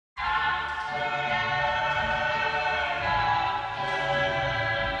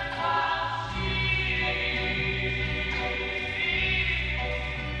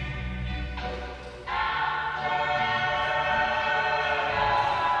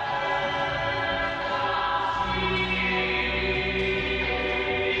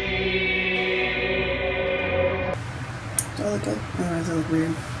does it look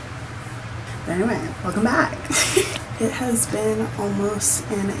weird? But anyway, welcome back. It has been almost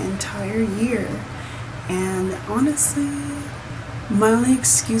an entire year, and honestly, my only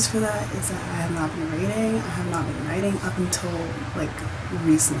excuse for that is that I have not been reading. I have not been writing up until like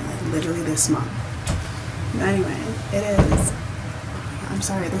recently, like literally this month. But anyway, it is, I'm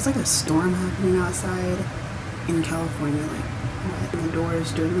sorry, there's like a storm happening outside in California, like the door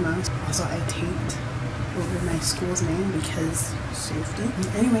is doing the most. Also, I taped over my school's name because safety.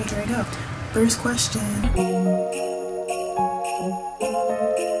 Anyway, here I go. First question.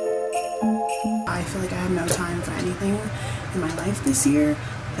 I feel like I have no time for anything in my life this year.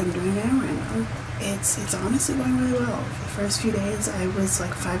 I'm doing NaNoWriMo. It's honestly going really well. The first few days I was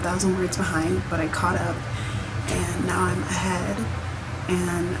like 5,000 words behind, but I caught up and now I'm ahead,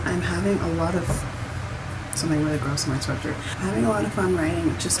 and I'm having a lot of something really gross in my sweatshirt. I'm having a lot of fun writing,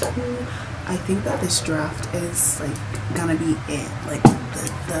 which is cool. I think that this draft is like gonna be it, like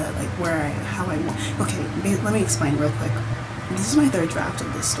the like where how I okay, let me explain real quick. This is my third draft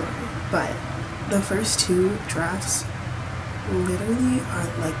of this story, but the first two drafts literally are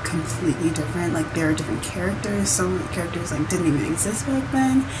like completely different. Like there are different characters. Some of the characters like didn't even exist back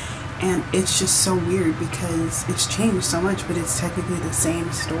then, and it's just so weird because it's changed so much, but it's technically the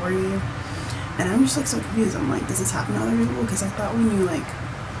same story. And I'm just like so confused. I'm like, does this happen to other people? Because I thought when you like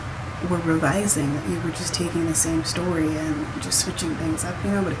were revising that you were just taking the same story and just switching things up,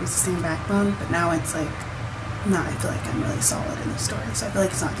 you know, but it was the same backbone. But now it's like, no, I feel like I'm really solid in the story, so I feel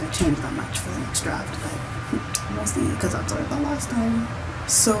like it's not going to change that much for the next draft, but mostly because that's what I thought last time.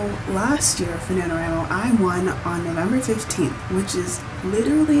 So last year for NaNoWriMo, I won on November 15th, which is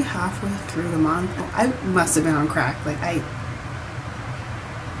literally halfway through the month. Oh, I must have been on crack. Like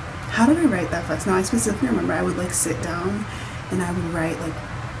how did I write that fast? Now I specifically remember I would like sit down and I would write like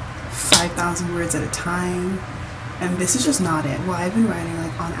 5,000 words at a time, and this is just not it. Well, I've been writing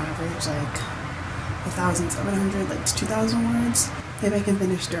like on average like 1,700 like to 2,000 words. Maybe I can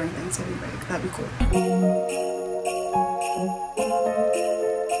finish during Thanksgiving break. That'd be cool.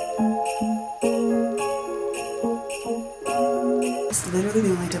 It's literally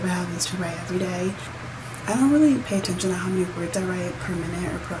the only tip I have is to write every day. I don't really pay attention to how many words I write per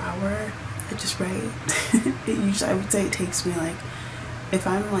minute or per hour. I just write. I would say it takes me like, if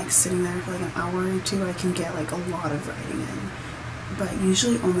I'm like sitting there for like an hour or two, I can get like a lot of writing in. But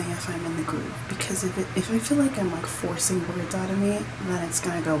usually only if I'm in the groove, because if I feel like I'm like forcing words out of me, then it's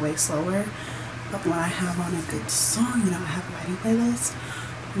gonna go way slower. But when I have on a good song, you know, I have a writing playlist,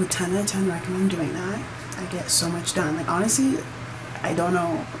 would 10 out of 10 recommend doing that. I get so much done. Like honestly, I don't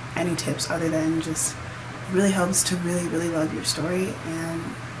know any tips other than just it really helps to really love your story. And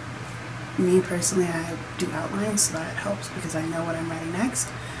me personally, I do outlines, so that helps because I know what I'm writing next.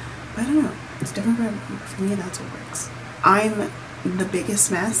 But I don't know, it's different for me, and that's what works. I'm the biggest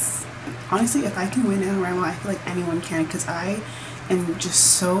mess. Honestly, if I can win NaNoWriMo, I feel like anyone can, because I am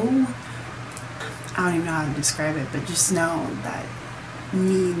just so, I don't even know how to describe it, but just know that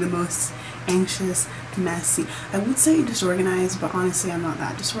me, the most anxious, messy, I would say disorganized, but honestly I'm not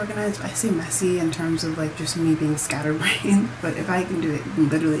that disorganized. I say messy in terms of like just me being scatterbrained, but if I can do it,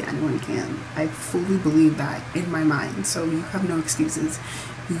 literally anyone can. I fully believe that in my mind, so you have no excuses.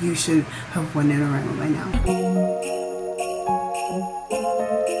 You should have won NaNoWriMo by now.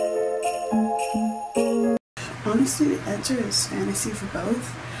 Honestly, the answer is fantasy for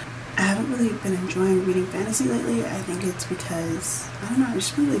both. I haven't really been enjoying reading fantasy lately. I think it's because, I don't know, I'm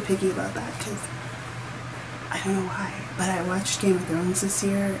just really picky about that because I don't know why. But I watched Game of Thrones this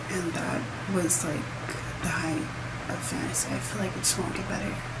year, and that was like the height of fantasy. I feel like it just won't get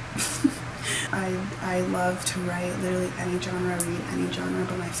better. I love to write literally any genre, read any genre,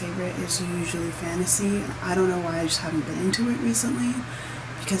 but my favorite is usually fantasy. I don't know why, I just haven't been into it recently,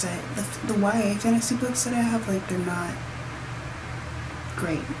 because the YA fantasy books that I have, like, they're not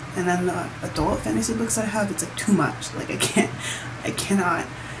great. And then the adult fantasy books that I have, it's like too much. Like I cannot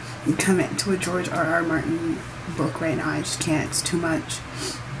commit to a George R.R. Martin book right now. I just can't. It's too much.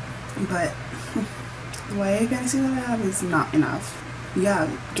 But the YA fantasy that I have is not enough. Yeah,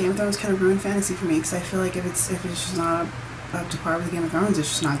 Game of Thrones kind of ruined fantasy for me, because I feel like if it's just not up to par with Game of Thrones, it's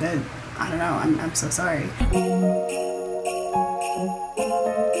just not good. I don't know. I'm so sorry.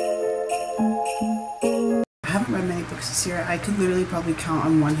 I haven't read many books this year. I could literally probably count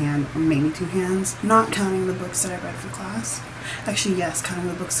on one hand, or maybe two hands, not counting the books that I read for class. Actually, yes, counting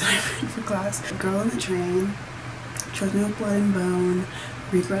the books that I read for class. Girl on the Train, Trust Me with Blood and Bone,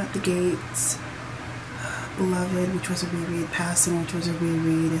 Reaper at the Gates, Beloved, which was a reread, Passing, which was a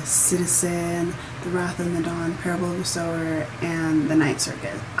reread, Citizen, The Wrath of the Dawn, Parable of the Sower, and The Night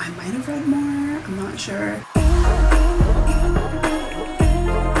Circuit. I might have read more, I'm not sure.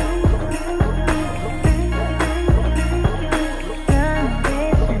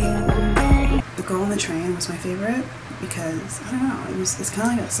 the Train was my favorite because, I don't know, it's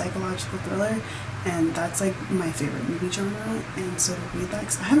kind of like a psychological thriller, and that's like my favorite movie genre. And so to read that,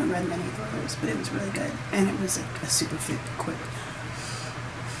 because I haven't read many thrillers, but it was really good, and it was like a super quick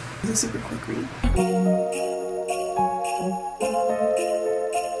read.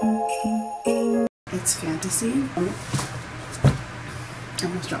 It's fantasy. I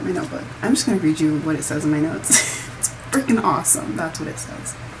almost dropped my notebook. I'm just gonna read you what it says in my notes. It's freaking awesome. That's what it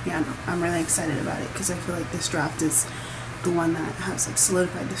says. Yeah, no, I'm really excited about it because I feel like this draft is the one that has like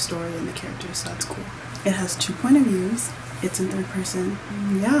solidified the story and the characters, so that's cool. It has 2 point of views. It's in 3rd person.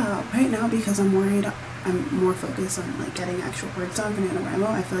 Yeah, right now, because I'm worried, I'm more focused on like getting actual words down for NaNoWriMo.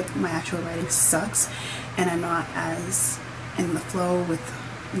 I feel like my actual writing sucks, and I'm not as in the flow with,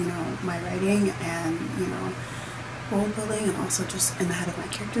 you know, my writing and, you know, world building, and also just in the head of my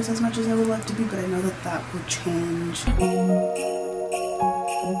characters as much as I would love to be, but I know that that would change.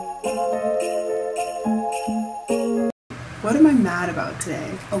 What am I mad about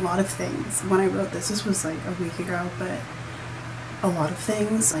today? A lot of things. When I wrote this was like a week ago, but a lot of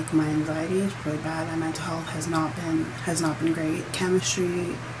things, like my anxiety is really bad, my mental health has not been great.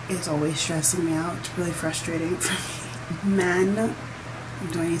 Chemistry is always stressing me out. It's really frustrating for me. Men,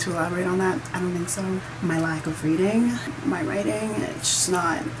 do I need to elaborate on that? I don't think so. My lack of reading, my writing, it's just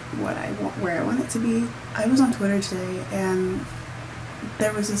not what I want, where I want it to be. I was on Twitter today, and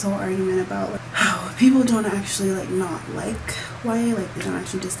there was this whole argument about like, how people don't actually like not like YA, like they don't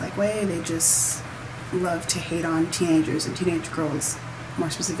actually dislike YA, they just love to hate on teenagers and teenage girls more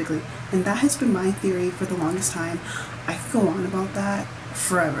specifically. And that has been my theory for the longest time. I could go on about that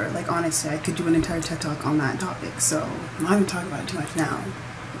forever. Like honestly, I could do an entire TED talk on that topic, so I'm not going to talk about it too much now.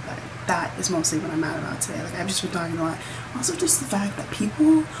 But that is mostly what I'm mad about today. Like I've just been talking a lot. Also just the fact that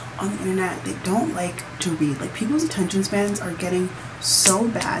people on the internet, they don't like to read. Like people's attention spans are getting so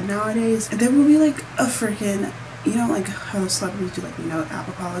bad nowadays. There will be like a freaking, you know, like how the celebrities do like note app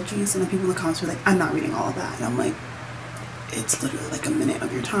apologies, and then people in the comments were like, I'm not reading all of that. And I'm like, it's literally like a minute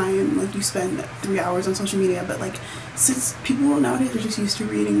of your time. Like you spend 3 hours on social media, but like since people nowadays are just used to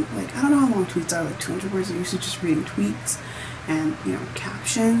reading, like I don't know how long tweets are, like 200 words, they're used to just reading tweets and, you know,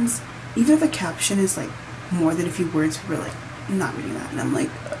 captions. Even if a caption is like more than a few words, we're like not reading that. And I'm like,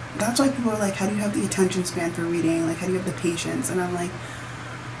 that's why people are like, how do you have the attention span for reading? Like how do you have the patience? And I'm like,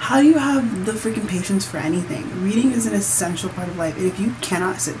 how do you have the freaking patience for anything? Reading is an essential part of life, and if you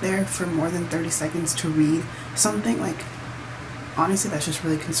cannot sit there for more than 30 seconds to read something, like honestly, that's just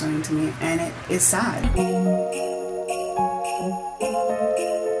really concerning to me, and it is sad.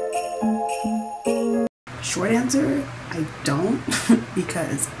 Short answer, I don't,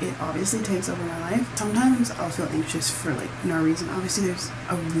 because it obviously takes over my life. Sometimes I'll feel anxious for like no reason. Obviously there's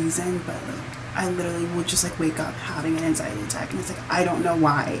a reason, but like I literally will just like wake up having an anxiety attack, and it's like I don't know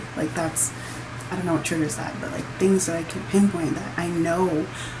why. Like that's, I don't know what triggers that, but like things that I can pinpoint that I know,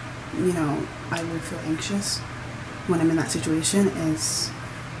 you know, I would feel anxious when I'm in that situation is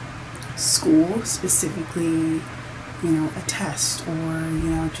school, specifically, you know, a test, or, you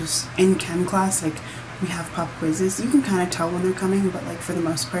know, just in chem class, like we have pop quizzes. You can kind of tell when they're coming, but like for the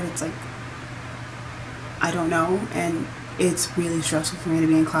most part it's like I don't know, and it's really stressful for me to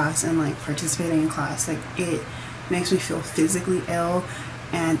be in class and like participating in class. Like it makes me feel physically ill,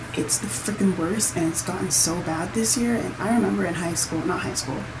 and it's the freaking worst, and it's gotten so bad this year. And I remember in high school, high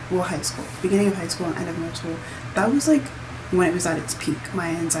school, beginning of high school and end of middle school, that was like when it was at its peak, my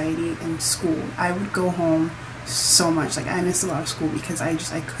anxiety in school. I would go home so much, like I missed a lot of school because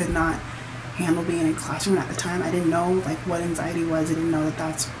I could not handle being in a classroom. At the time I didn't know like what anxiety was. I didn't know that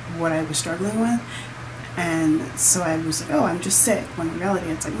that's what I was struggling with. And so I was like, oh, I'm just sick, when in reality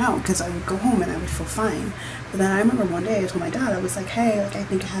it's like, no, because I would go home and I would feel fine. But then I remember one day I told my dad, I was like, hey, like I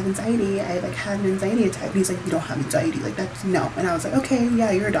think I have anxiety. I like had an anxiety attack. And he's like, you don't have anxiety, like that's no. And I was like, okay,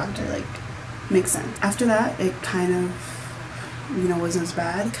 yeah, you're a doctor, like makes sense. After that it kind of, you know, wasn't as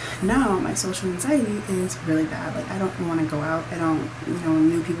bad. Now my social anxiety is really bad. Like I don't want to go out. I don't, you know, when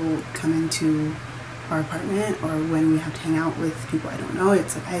new people come into our apartment, or when we have to hang out with people I don't know,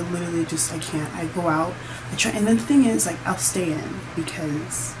 it's like I literally just, I can't. I go out, I try, and then the thing is like I'll stay in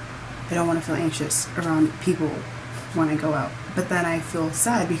because I don't want to feel anxious around people when I go out. But then I feel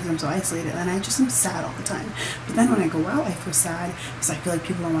sad because I'm so isolated, and I just am sad all the time. But then when I go out I feel sad because I feel like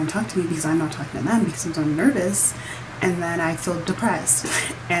people don't want to talk to me because I'm not talking to them because I'm so nervous. and then I feel depressed.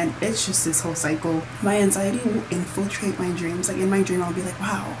 And it's just this whole cycle. My anxiety will infiltrate my dreams. Like in my dream I'll be like,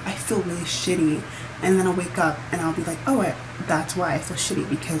 wow, I feel really shitty, and then I'll wake up and I'll be like, oh, that's why I feel shitty,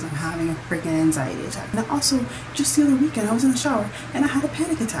 because I'm having a freaking anxiety attack. And also, just the other weekend I was in the shower and I had a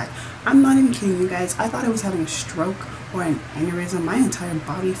panic attack. I'm not even kidding you guys. I thought I was having a stroke or an aneurysm. My entire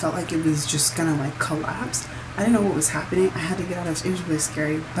body felt like it was just gonna like collapse. I didn't know what was happening. I had to get out of it. It was really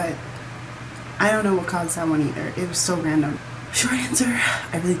scary, but I don't know what caused that one either. It was so random. Short answer,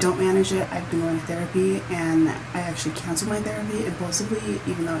 I really don't manage it. I've been going to therapy, and I actually canceled my therapy impulsively,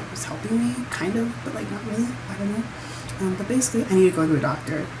 even though it was helping me, kind of, but like not really. I don't know. But basically, I need to go to a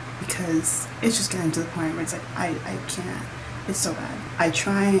doctor because it's just getting to the point where it's like I can't. It's so bad. I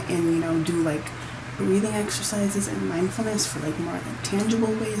try and do like breathing exercises and mindfulness for like more like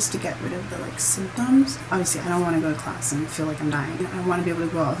tangible ways to get rid of the like symptoms. Obviously I don't want to go to class and feel like I'm dying. I want to be able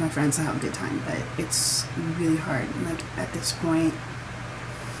to go out with my friends and have a good time, but it's really hard. And like at this point,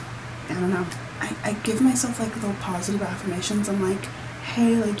 I don't know. I give myself like little positive affirmations. I'm like,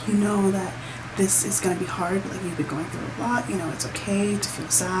 hey, like that this is gonna be hard, but like you've been going through a lot, it's okay to feel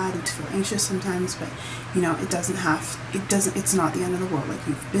sad and to feel anxious sometimes, but it's not the end of the world. Like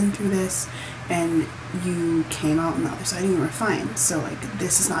you've been through this and you came out on the other side and you were fine. So like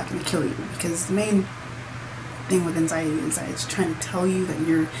this is not gonna kill you, because the main thing with anxiety is that it's trying to tell you that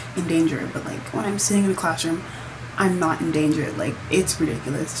you're in danger. But like when I'm sitting in a classroom, I'm not in danger. Like it's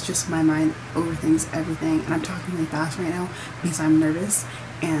ridiculous. It's just my mind overthinks everything, and I'm talking really fast right now because I'm nervous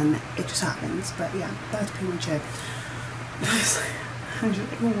and it just happens. But yeah, that's pretty much it. I'm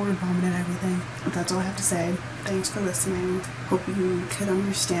just like a word vomit and everything. But that's all I have to say. Thanks for listening. Hope you could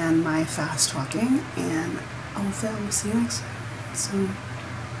understand my fast talking, and hopefully I will see you next time. So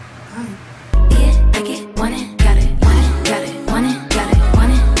bye.